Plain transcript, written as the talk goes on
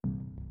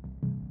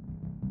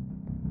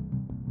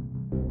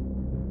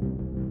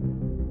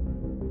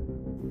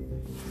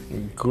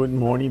Good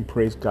morning,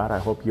 praise God. I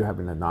hope you're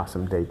having an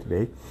awesome day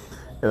today.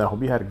 And I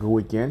hope you had a good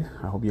weekend.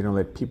 I hope you don't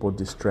let people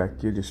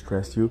distract you,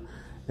 distress you,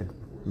 and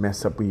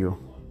mess up with you.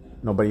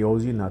 Nobody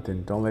owes you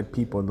nothing. Don't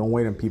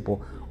wait on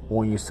people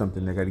owing you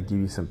something. They got to give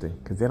you something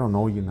because they don't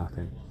owe you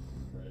nothing.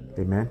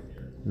 Amen.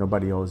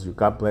 Nobody owes you.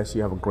 God bless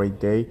you. Have a great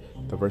day.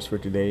 The verse for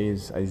today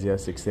is Isaiah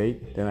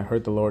 6:8. Then I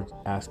heard the Lord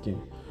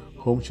asking,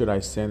 whom should I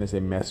send as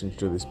a messenger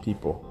to this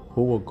people?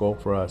 Who will go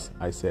for us?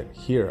 I said,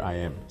 here I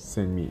am.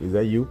 Send me. Is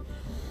that you?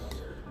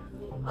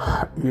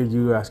 Are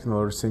you asking the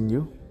Lord to send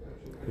you?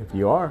 If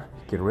you are,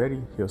 get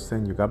ready. He'll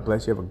send you. God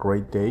bless you. Have a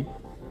great day.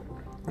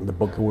 And the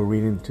book that we're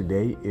reading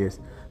today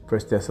is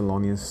First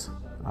Thessalonians.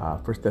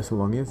 First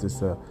Thessalonians is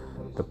the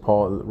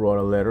Paul wrote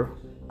a letter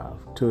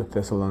to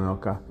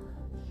Thessalonica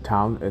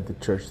town at the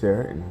church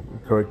there and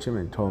encouraged him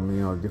and told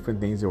him, different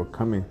things that were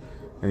coming.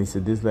 And he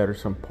said, these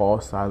letters from Paul,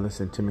 Silas,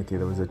 and Timothy.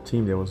 There was a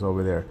team that was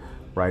over there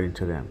writing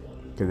to them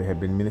because they had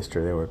been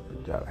ministered.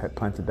 They had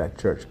planted that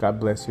church. God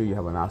bless you. You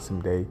have an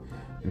awesome day.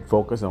 And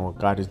focus on what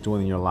God is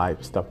doing in your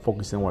life. Stop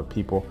focusing on what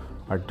people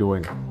are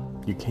doing.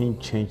 You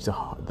can't change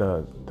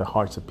the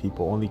hearts of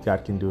people. Only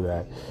God can do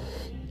that.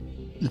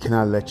 You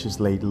cannot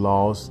legislate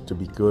laws to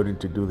be good and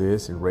to do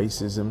this and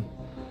racism.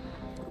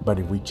 But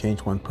if we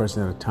change one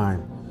person at a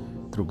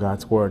time through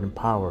God's word and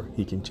power,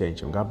 He can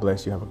change them. God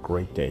bless you. Have a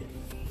great day.